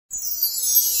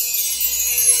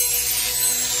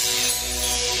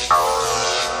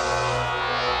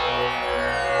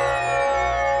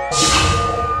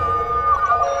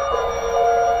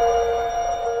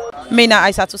Mina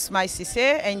Isatu Smile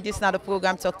Sesay, and this now the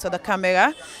program Talk to the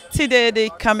Camera. Today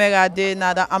the camera day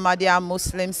now the Ahmadiyya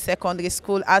Muslim Secondary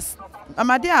School. As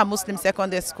Ahmadiyya Muslim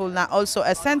Secondary School now also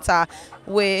a center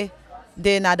where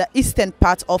they now the eastern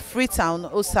part of Freetown.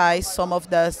 Also some of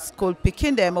the school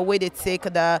picking them where they take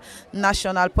the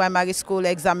national primary school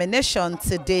examination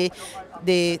today.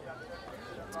 They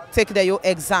take the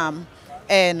exam.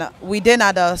 And within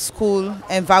the school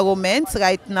environment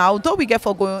right now, though we get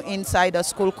for going inside the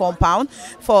school compound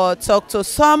for talk to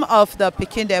some of the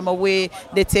picking them away,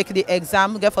 they take the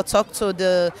exam, we get for talk to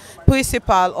the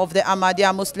principal of the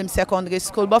Ahmadiyya Muslim Secondary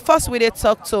School. But first we did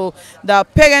talk to the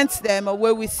parents them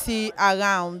where we see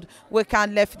around, we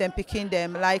can't left them picking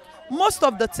them. Like most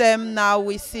of the time now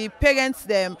we see parents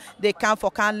them, they can't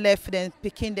left them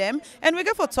picking them. And we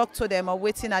get for talk to them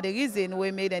waiting at the reason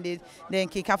we made and they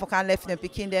can't left them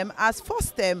picking them. As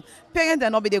first them, parents they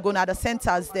not be they go to the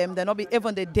centers them, they not be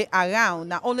even the day around.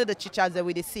 Now only the teachers that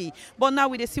we they see. But now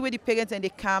we they see where the parents and they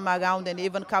come around and they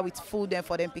even come with food them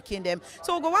for them picking them.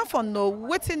 So we go on for no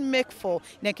waiting make for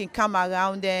they can come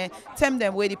around and tell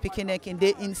them where the picking them can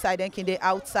they inside and can they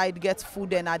outside get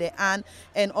food and at the hand.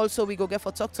 And also we go get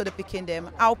for talk to the picking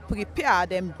them how prepare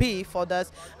them be for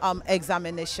this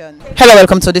examination. Hello,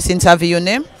 welcome to this interview. Your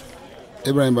name?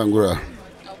 Ibrahim Bangura.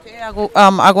 I go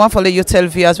want to let you tell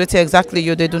viewers what exactly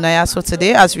you do now. So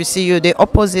today, as we see you, the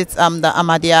opposite the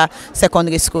Ahmadiyya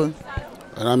Secondary School.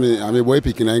 And I'm a boy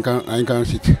picking. I can't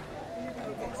sit.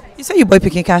 You say you boy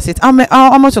picking can't sit.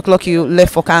 How much o'clock you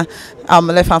left for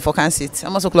left hand for can't sit?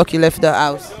 How much o'clock you left the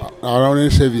house?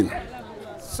 Around 7.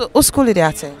 So what school is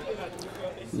that at?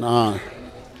 Nah,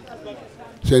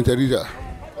 Saint Teresa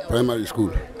Primary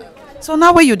School. So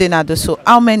now where you did not do so?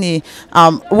 How many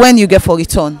when you get for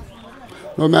return?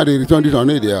 No, I return this on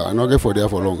there. I not get for there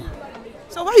for long.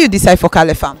 So why you decide for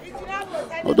Califam?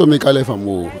 Not to make Califam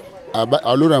more.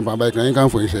 I load up my bike and I can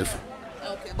for himself.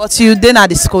 Okay, but you then at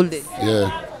the school day?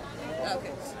 Yeah.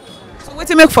 Okay. So what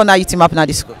you make for now you team up now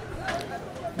the school?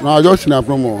 No, I just in a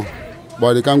promo,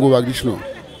 but they can't go back this now.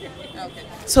 Okay.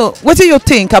 So what do you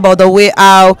think about the way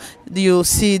how you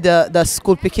see the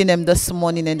school picking them this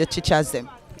morning and the teachers them?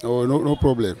 Oh, no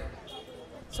problem.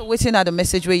 So waiting at the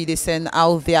message where they send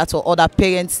out there to other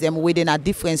parents them waiting at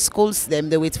different schools them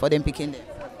they wait for them picking them.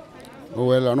 Oh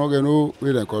well, I not get no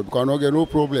because I not get no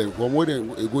problem. From where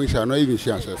they go I not even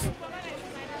share myself.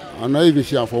 I'm not even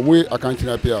share from where I can't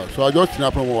snap here. So I just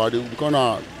snap from where they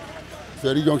because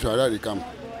very young so that they come.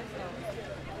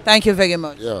 Thank you very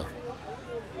much. Yeah.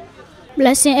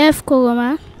 Blessing F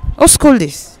Kuruma. What school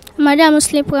this? Ahmadiyya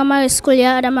Muslim Primary School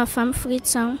ya Adama from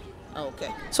Freetown. Okay.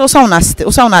 So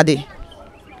sauna day.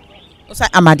 What's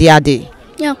Ahmadiyya day?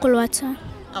 Yeah, Kulwata.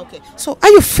 Okay. So how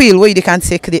you feel where you can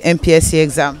take the NPSE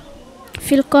exam?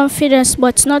 Feel confidence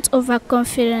but not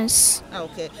overconfidence.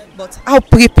 Okay. But how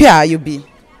prepared you be?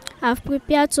 I've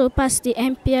prepared to pass the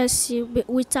NPSE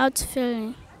without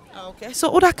failing. Okay. So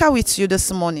who that car with you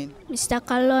this morning? Mr.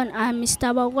 Kalon and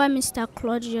Mr. Bagwa, Mr.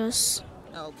 Claudius.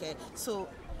 Okay. So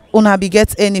una be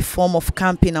get any form of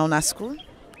camping on our school?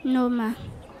 No ma.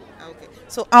 Okay.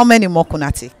 So how many more can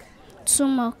I take? 2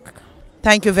 more.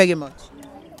 Thank you very much.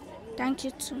 Thank you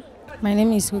too. My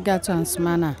name is Hugatu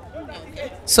Ansmana.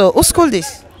 So who school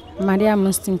this? Ahmadiyya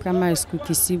Muslim Primary School,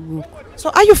 Kisibu.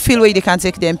 So how you feel where you can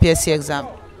take the NPSE exam?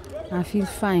 I feel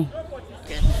fine.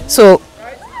 So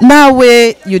now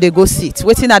where you they go sit,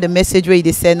 waiting at the message where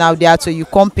they send out there so you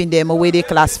comping them away they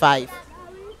class 5.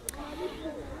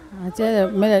 I tell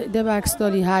them they back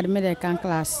study hard, they can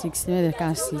class 6, they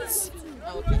can sit.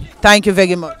 Thank you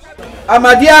very much.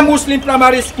 Ahmadiyya Muslim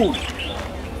Primary School.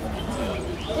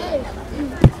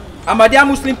 Ahmadiyya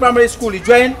Muslim Primary School is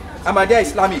joined Ahmadiyya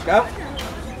Islamic.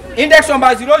 Index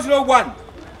number 001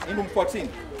 in room 14.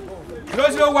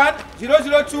 001,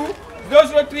 002,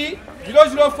 003,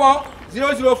 004,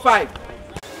 005.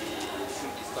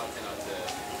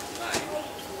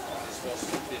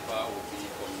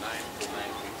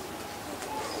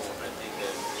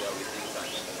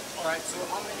 Alright, so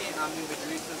how many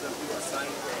invigilators have you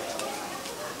assigned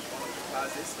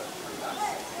classes class?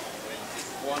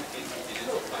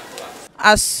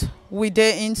 As we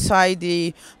there inside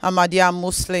the Ahmadiyya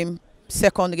Muslim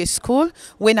Secondary School,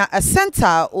 when a center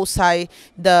outside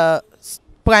the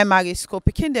primary school,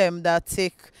 picking them that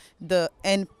take the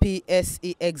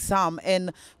NPSE exam,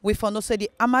 and we found also the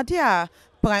Ahmadiyya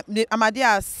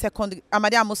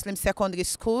Ahmadiyya Muslim Secondary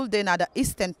School. Then at the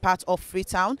eastern part of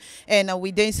Freetown, and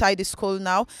we dey inside the school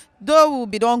now. Though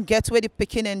we don't get where the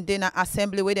picking and dinner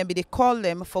assembly where they call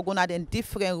them for going at them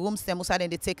different rooms them outside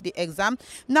and they take the exam.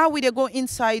 Now we they go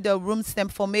inside the rooms them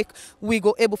for make we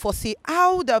go able for see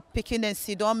how the picking and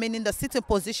sit down, meaning the sitting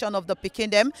position of the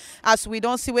picking them, as we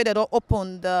don't see where they don't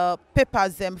open the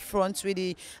papers them front with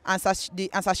the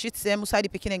answer sheets them outside the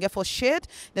picking and get for shade.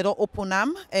 They don't open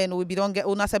them and we don't get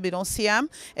owners we don't see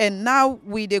them. And now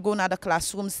we they go now the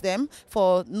classrooms them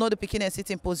for know the picking and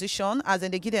sitting position, as in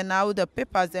they give them now the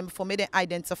papers them for me they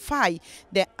identify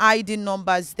the ID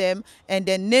numbers them and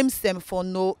then names them for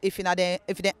know if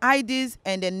the IDs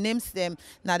and then names them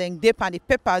now then they and the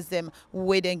papers them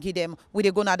where then give them we they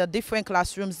go now the different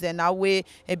classrooms then now where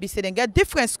be say then get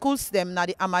different schools them now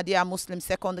the Ahmadiyya Muslim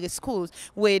Secondary Schools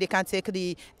where they can take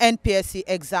the NPSE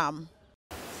exam.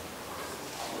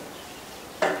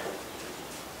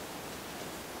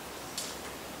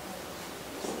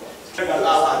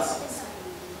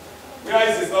 Where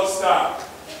is the North Star?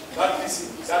 That piece,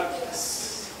 that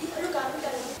piece.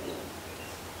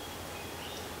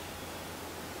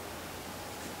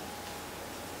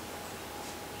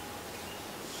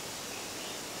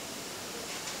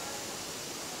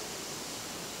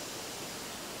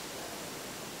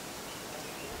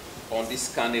 On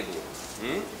this scannable,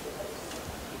 you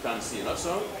can see, not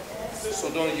so?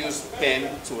 So don't use pen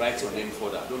to write your name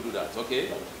further. Don't do that,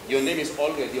 okay? Your name is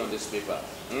already on this paper.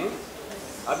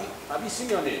 Have you seen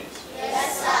your names?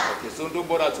 Yes, sir. Okay, so don't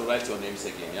bother to write your names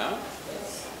again, yeah?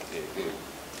 Yes. Okay, good.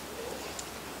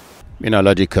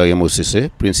 Isatu Smile Sesay,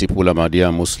 Principal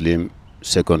Ahmadiyya Muslim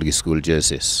Secondary School,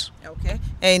 JSS. Okay,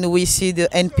 and we see the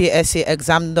NPSE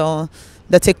exam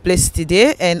that take place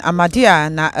today, and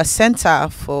Ahmadiyya na a center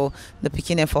for the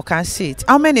Pekin and for can sit.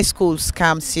 How many schools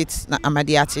can sit na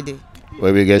Ahmadiyya today?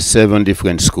 Well, we get 7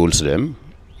 different schools them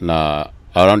na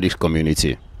around this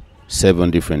community. 7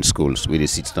 different schools with the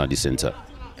seats at the center.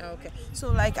 Okay, so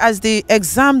like as the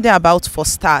exam they're about for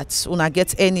start, una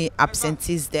get any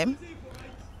absentees them?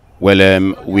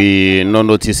 Well, we not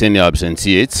notice any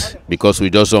absentees because we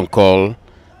just don't call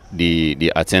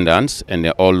the attendants and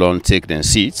they all don't take their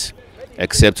seats,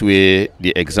 except where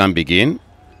the exam begin.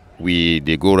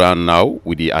 They go around now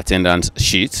with the attendance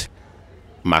sheet,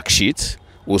 mark sheet.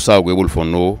 Also we will for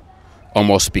know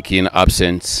almost speaking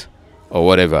absent or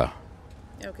whatever.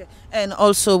 Okay, and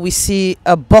also we see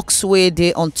a box where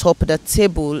they on top of the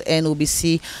table, and we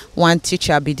see one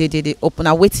teacher be they open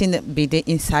a waiting be they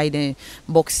inside the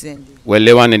box. Well,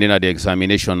 they want in the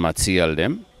examination material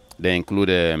them. They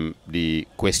include the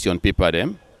question paper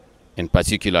them, in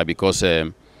particular because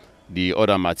the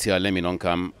other material them don't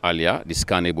come earlier, the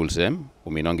scannables them,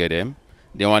 we may not get them.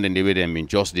 They want in the way them in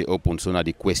just the open so now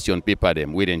the question paper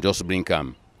them, we then just bring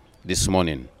them this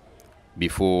morning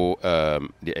before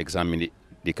the exam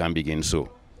they can begin. So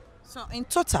in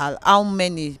total, how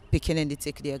many beginning they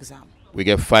take the exam? We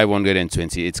get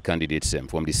 528 candidates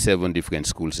from the 7 different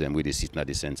schools where they sit at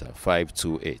the center.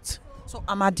 528. So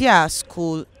Ahmadiyya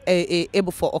school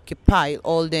able for occupy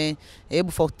all the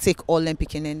able for take all them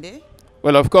beginning there?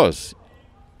 Well, of course,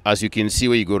 as you can see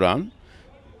where you go around,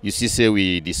 you see say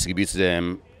we distribute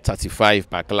them 35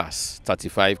 per class,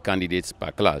 35 candidates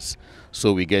per class.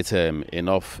 So we get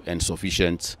enough and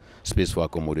sufficient space for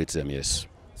accommodate them, yes.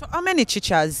 So how many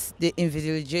teachers they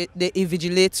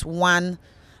invigilate one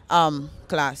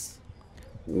class?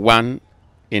 1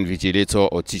 invigilator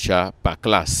or teacher per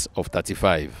class of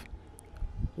 35.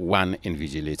 1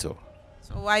 invigilator.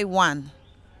 So why 1,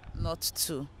 not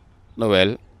 2? No,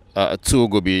 well, 2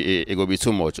 go be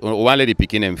too much. One lady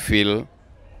picking them feel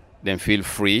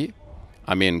free.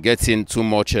 I mean, getting too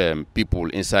much people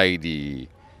inside the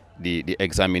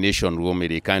examination room,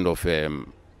 they kind of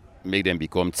make them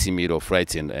become timid or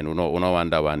frightened, and we no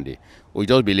wonder one day. We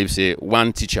just believe say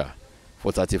 1 teacher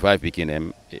for 35 picking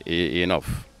them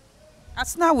enough.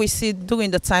 As now we see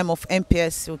during the time of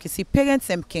NPSE, we can see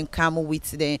parents can come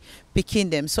with the picking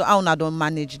them. So how now don't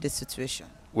manage the situation?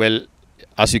 Well,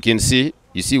 as you can see,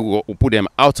 we put them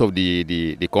out of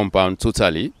the compound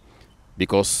totally,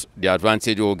 because the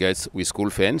advantage we'll get with school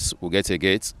fence, we'll get a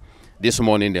gate. This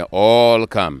morning they all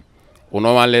come. We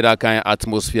don't want to let that kind of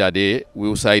atmosphere there.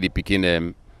 We'll side the picking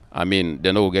them. I mean,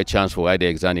 they don't get chance for write the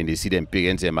exam and they see them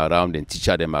parents them around and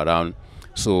teacher them around.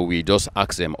 So we just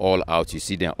ask them all out. You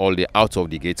see them all the out of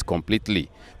the gates completely.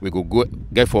 We could go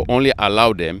get for only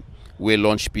allow them where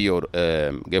lunch period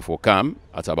get for come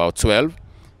at about 12.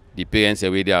 The parents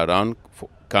are there around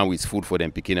come with food for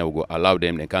them picking and we go allow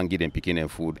them, they can give them picking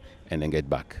and food and then get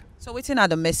back. So waiting at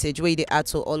the message where they add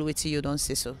to all wait till you don't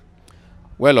say so.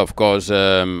 Well, of course,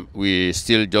 we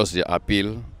still just the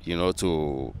appeal,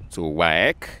 to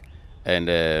WAEC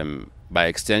and by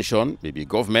extension, maybe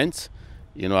government,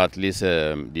 at least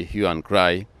the hue and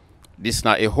cry. This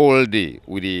now a whole day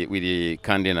with the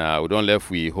candidate. We don't left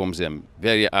we homes them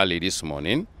very early this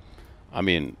morning. I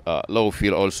mean, Law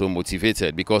feel also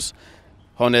motivated because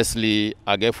honestly,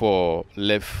 I get for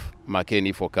left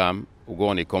McKinney for camp. We go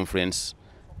on a conference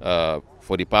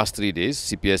for the past 3 days,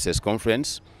 CPSS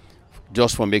conference,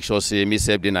 just for make sure say me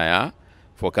self denier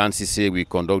for can say we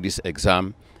conduct this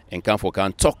exam and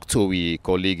can talk to we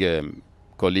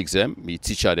colleagues them, we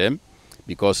teacher them,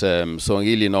 because so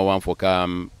really no one for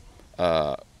come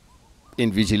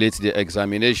invigilate the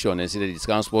examination and say that it's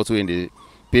transport when they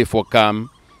pay for cam,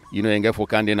 and get for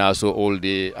can also all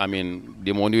the, I mean,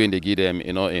 the money when they give them,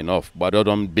 enough, but they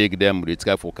don't beg them, they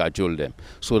try for cajole them.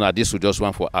 So now this will just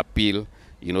want for appeal,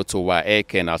 to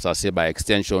WAEC and as I say by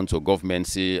extension to government,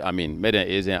 see, I mean, made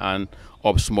and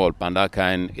up small and that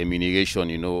kind of remuneration,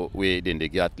 where then they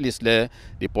get at least the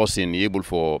person able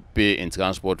for pay in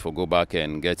transport for go back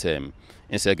and get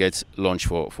instead get lunch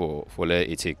for their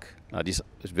ethic. Now this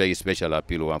is very special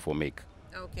appeal one for make.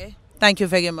 Okay. Thank you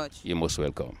very much. You're most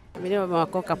welcome. Okay.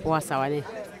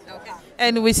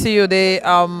 And we see you the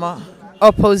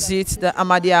opposite the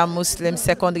Ahmadiyya Muslim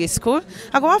Secondary School.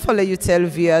 I go on for let you tell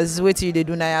viewers what you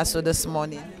do now so this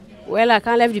morning. Well, I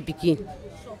can't leave the picking.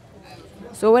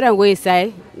 So when I go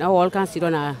inside, now all can sit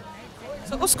on a.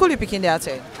 So what school you picking there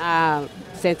at?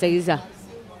 St. Teresa.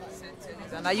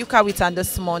 Now you carry it on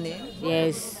this morning?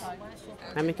 Yes.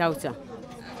 I'm a couch.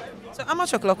 So how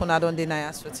much o'clock on I don't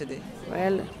deny for today?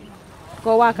 Well,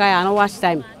 go work I don't watch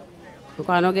time. Because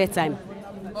I don't get time.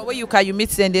 But where you meet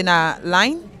them in a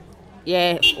line?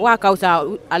 Yeah, work out.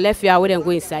 I left here, we didn't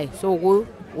go inside. So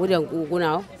we didn't go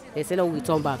now. They said, we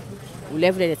turn back. We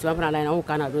left there, the line, and we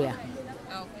cannot do it. Okay.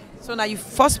 So now you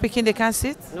first picking they can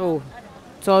sit? No,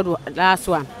 third last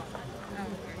one.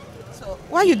 So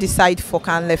why you decide for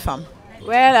can left them?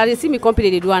 Well, I see me company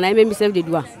they do, and I made myself they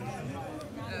do.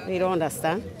 They don't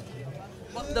understand.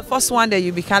 But the first one that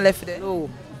you become left there? No,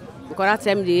 because that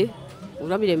time they will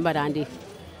not be them bad and they.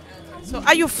 So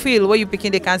how you feel when you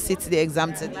picking they can sit the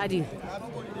exam today? Daddy,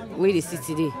 where they sit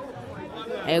today?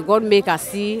 God make us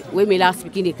see when me last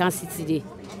speaking they can't sit today.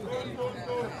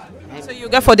 So you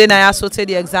get for the night so take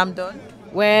the exam done?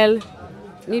 Well,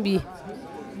 maybe.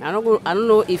 I don't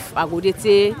know if I go to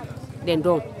say then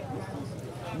done.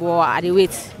 But I dey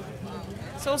wait.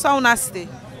 So how nasty?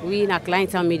 We in a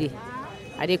client meeting.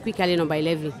 I dey quick early number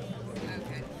 11.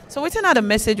 Okay. So what's another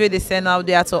message where they send out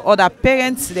there to other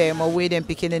parents them or where them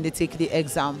picking and they take the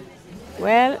exam?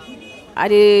 Well, I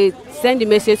dey send the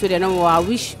message to them. I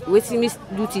wish waiting me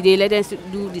do today. Let them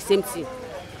do the same thing.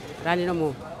 Rather no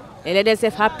more. And let them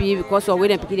self happy because of where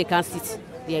them picking they can't sit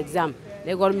the exam.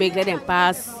 Let God make let them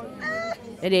pass.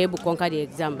 Let them able to conquer the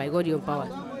exam by God's own power.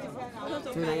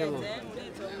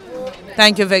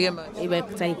 Thank you very much.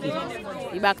 Thank you.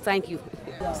 Thank you.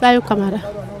 Salut, Kamara.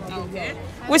 Okay.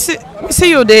 We see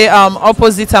you the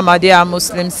opposite Ahmadiyya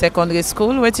Muslim Secondary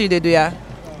School. What do you do here?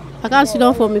 I can't sit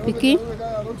down for me picking.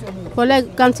 For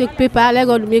like can take paper, let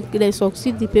God make them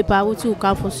succeed the paper. What you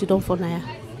can for sit down for now.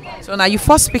 So now you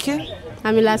first speaking?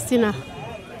 I'm in Lastina.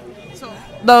 So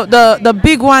the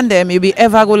big one there, maybe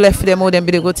ever go left them or then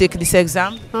be they go take this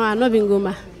exam? No, I'm not being go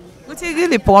ma. What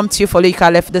really prompt you for you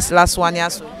can left this last one year?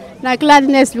 So? Like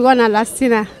gladness because I'm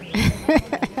Lastina.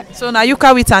 So now you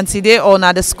carry it today or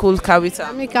now the school carry it?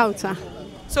 I'm a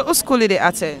So what school is they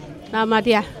attend? Na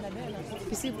Ahmadiyya.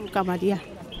 Kisibruka Ahmadiyya.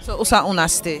 So usa una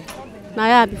stay? Na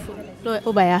ya before. No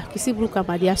obaya. Kisibruka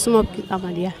Ahmadiyya. Sumo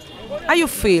Ahmadiyya. How you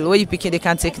feel when you picking they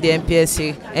can take the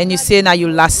NPSE and you say now you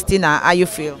last dinner? How you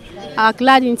feel? I'm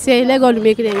glad in say let God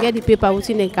make them get the paper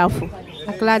within the careful.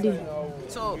 I'm glad in.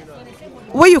 So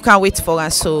what you can wait for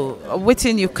and so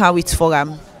waiting you can wait for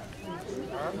them.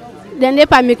 Then they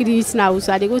make the eat now,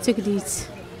 so they go take the eat.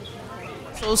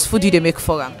 So what's food do they make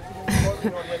for them?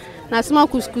 Now small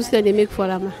couscous then they make for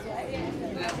them.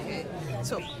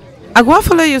 So I go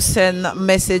follow you send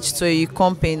message to your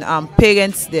company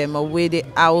parents them where they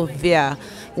out there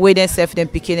where they self them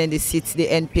picking and they sit the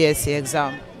NPSE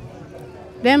exam.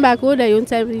 Then back all the young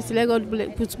time let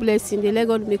God put blessing, they let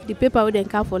God make the paper where they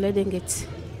can for let them get.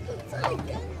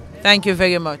 Thank you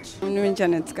very much. I'm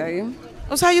Janet Karim.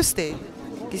 Also how you stay?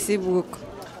 Kisibrook.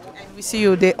 We see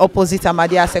you the opposite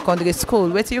Ahmadiyya Secondary School.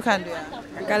 What you can do?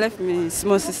 I can left me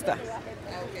small sister.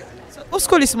 Okay. So what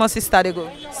school is small sister they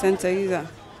go? St. Teresa.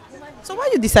 So why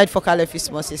you decide for Caliph your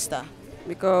small sister?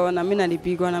 Because I'm in the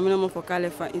big one, I'm not for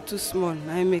Caliph, it's too small.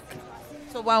 I make.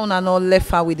 So why una no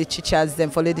left her with the teachers then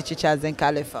for the teachers then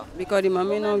can left her? Because the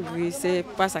mommy no agree say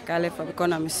pass a califer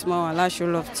because I'm small and I show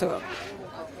love to her.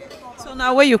 So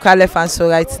now where you can left and so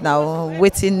right now,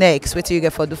 waiting next, what you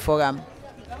get for the forum?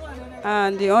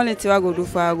 And the only thing I go do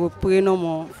for her, I go pray no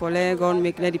more for let God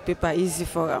make let the paper easy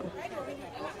for her.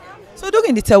 So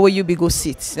during the time where you be go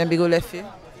sit, then be go left you?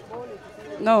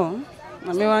 No,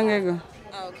 mommy want to go.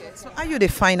 Okay. So are you the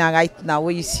final right now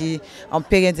where you see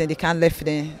parents and they can't left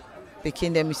them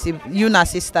picking them? You see you and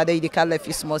sister they can't left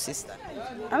your small sister.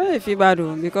 I don't feel bad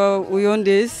though, because we own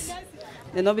this.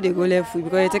 They nobody go left with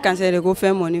because they can say they go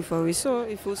fair money for it. So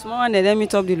if you small and they let me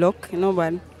top the lock,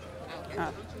 nobody.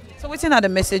 So what's are the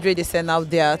message where they send out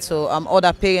there to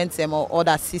other parents them or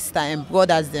other sister and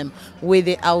brothers them where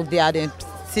they out there then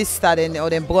sister then or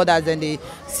them brothers then they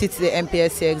sit the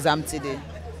NPSE exam today?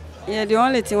 Yeah, the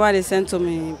only thing why they send to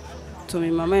me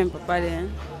mama and papa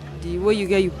then, the way you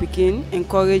get you picking,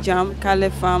 encourage them, call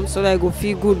farm so that I go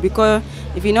feel good, because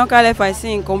if you not call if I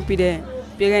see in company there,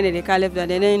 parents they call that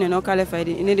then you not call if I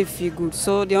need to feel good.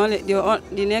 So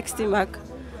the next thing back,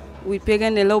 we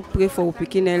parents they love pray for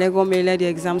picking and let go make the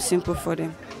exam simple for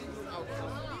them.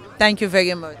 Thank you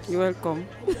very much. You're welcome.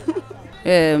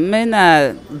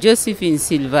 Mena Josephine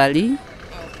Silvali,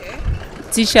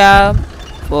 teacher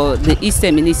for the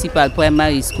Eastern Municipal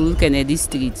Primary School, Kennedy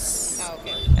Streets.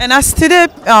 And as today,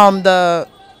 the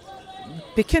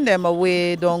picking them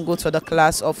away don't go to the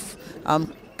class of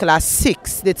class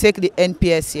 6. They take the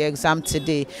NPSE exam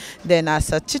today. Then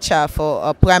as a teacher for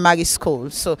a primary school,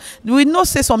 so we know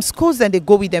say some schools then they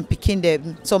go with them picking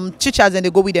them. Some teachers then they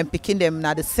go with them picking them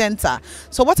at the center.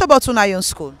 So what about in your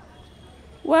school?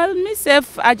 Well,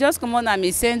 myself, I just come on at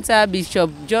my center,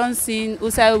 Bishop Johnson,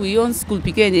 also we own school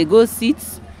picking they go sit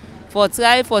for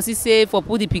try for say for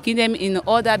put the picking them in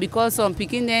order, because some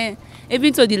picking them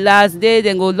even to the last day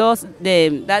then go lost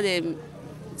them that them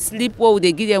sleep what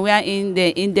they give them where in the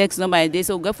index number day,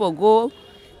 so go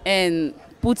and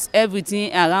put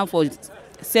everything around for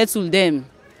settle them.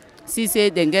 See say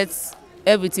then get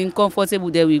everything comfortable,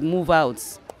 then we move out.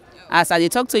 As I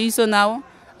talk to you so now,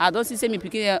 I don't see me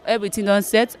picking everything done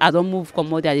set. I don't move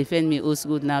come out, they defend me also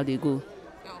good now they go.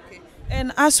 Okay.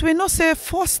 And as we know say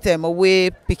force them away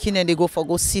picking and they go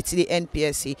sit the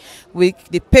NPSE,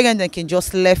 the parents then can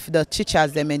just left the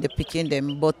teachers them and the picking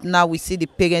them, but now we see the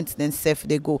parents themselves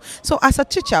they go. So as a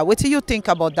teacher, what do you think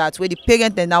about that? Where the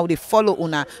parents then now they follow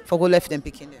una for go left them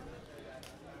picking them?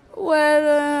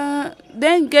 Well,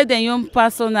 then get the young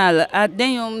personal,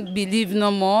 then you believe no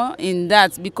more in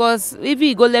that, because if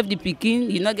you go left the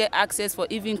picking, you not get access for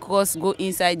even course go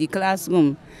inside the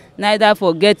classroom, neither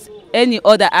for get any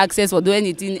other access or do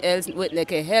anything else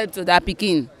like a help to that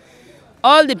picking.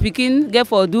 All the picking get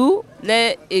for do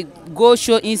let it go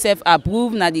show himself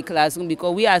approve na the classroom,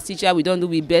 because we as teacher we don't do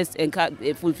we best and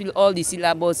fulfill all the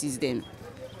syllabuses then.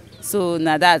 So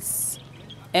now that's.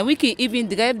 And we can even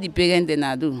drive the parents then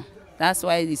I do. That's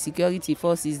why the security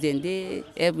forces then they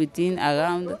everything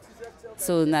around.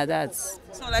 So now that's.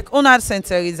 So like Una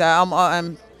Center is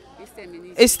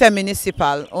Eastern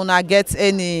Municipal. Una get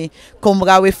any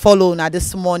Comra we follow na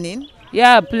this morning?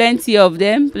 Yeah, plenty of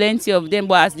them. But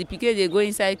as the PK they go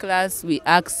inside class, we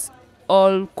ask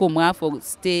all Comra for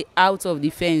stay out of the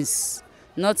fence,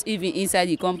 not even inside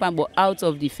the compound, but out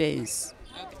of the fence.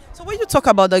 So when you talk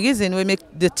about the reason we make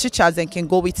the teachers and can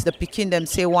go with the picking them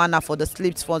say one for the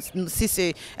sleeps for see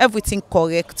say everything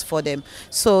correct for them.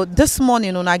 So this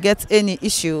morning when I get any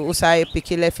issue, usai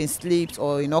picking left in sleeps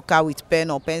or car with pen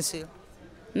or pencil?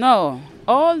 No,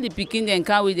 all the picking them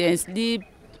can with them sleep,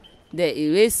 the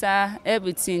eraser,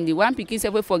 everything. The one picking say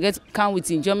we forget can with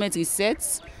in geometry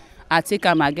sets. I take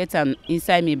them I get them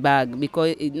inside my bag,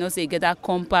 because it not say get a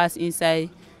compass inside.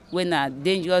 When a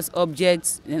dangerous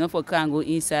objects, they not for can go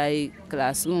inside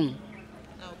classroom.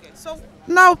 Okay. So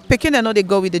now picking and they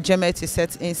go with the geometry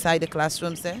sets inside the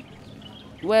classrooms there?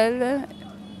 Well,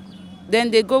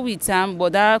 then they go with them,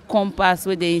 but that compass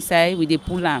where they inside with the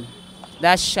pull them,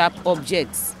 that sharp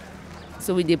objects.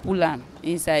 So with the pull them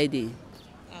inside there.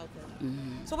 Okay.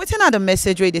 So what's another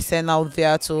message where they send out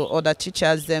there to other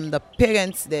teachers them, the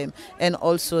parents them, and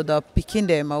also the picking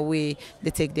them away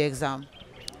they take the exam?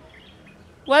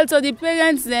 Well, to the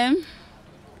parents them,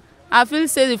 I feel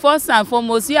say the first and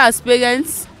foremost, you as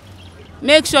parents,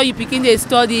 make sure you begin to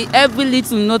study every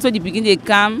little note where the begin they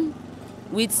come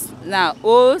with now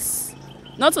O's.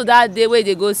 Not to that day where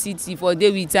they go city for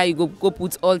day with time you go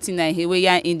put all thing and here where you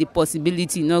are in the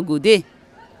possibility not go there.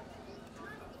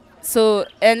 So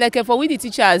and like for we the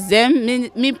teachers them,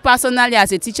 me personally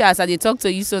as a teacher as I talk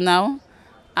to you so now,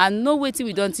 I know what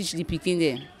we don't teach the picking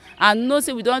them. I know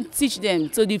say we don't teach them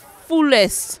to the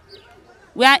fullest.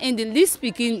 Where in the least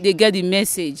speaking, they get the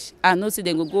message and know say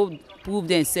they go prove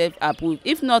themselves approved.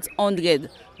 If not 100,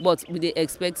 but we dey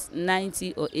expect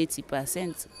 90 or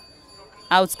 80%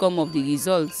 outcome of the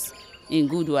results in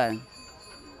good one.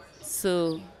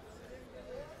 So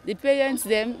the parents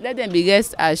them, let them be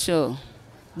rest assured.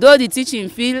 Though the teaching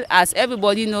feel, as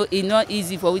everybody know, it's not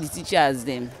easy for the teachers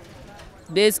them.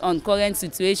 Based on current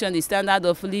situation, the standard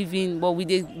of living, but we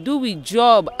dey do with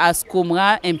job as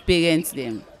comrade and parents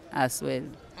them as well.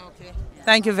 Okay.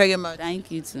 Thank you very much. Thank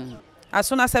you too. As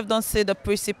soon as I've done see the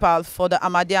principal for the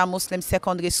Ahmadiyya Muslim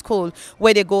Secondary School,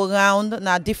 where they go around in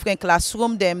a different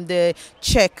classroom, them they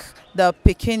check the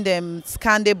picking them,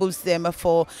 scandables them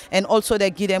for, and also they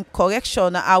give them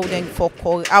correction how them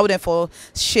for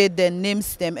shade their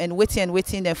names them and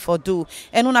waiting them for do.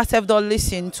 And when I have done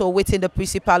listen to waiting the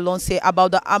principal long say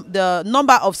about the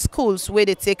number of schools where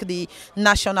they take the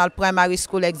national primary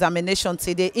school examination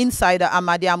today inside the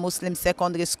Ahmadiyya Muslim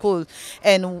Secondary School,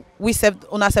 and we have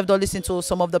done listen to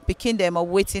some of the picking them or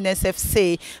waiting and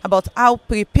say about how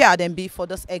prepared them be for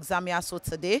this exam here so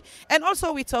today. And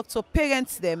also we talk to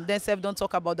parents them, then don't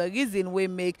talk about the reason we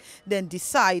make them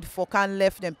decide for can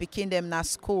left them picking them na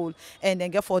school and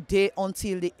then get for day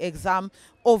until the exam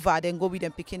over, then go with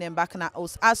them picking them back in the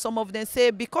house. As some of them say,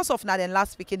 because of now then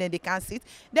last picking them they can't sit,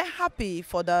 they're happy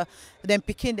for them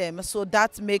picking them, so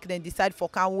that make them decide for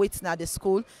can wait now the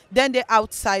school. Then they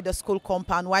outside the school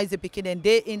compound. Why is they picking them?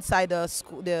 They inside the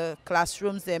school, the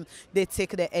classrooms them, they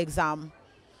take the exam.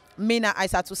 Mina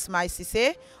Isatu Smile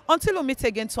Sesay. Until we meet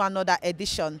again to another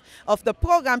edition of the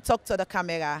program Talk to the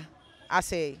Camera, I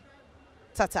say,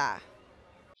 tata.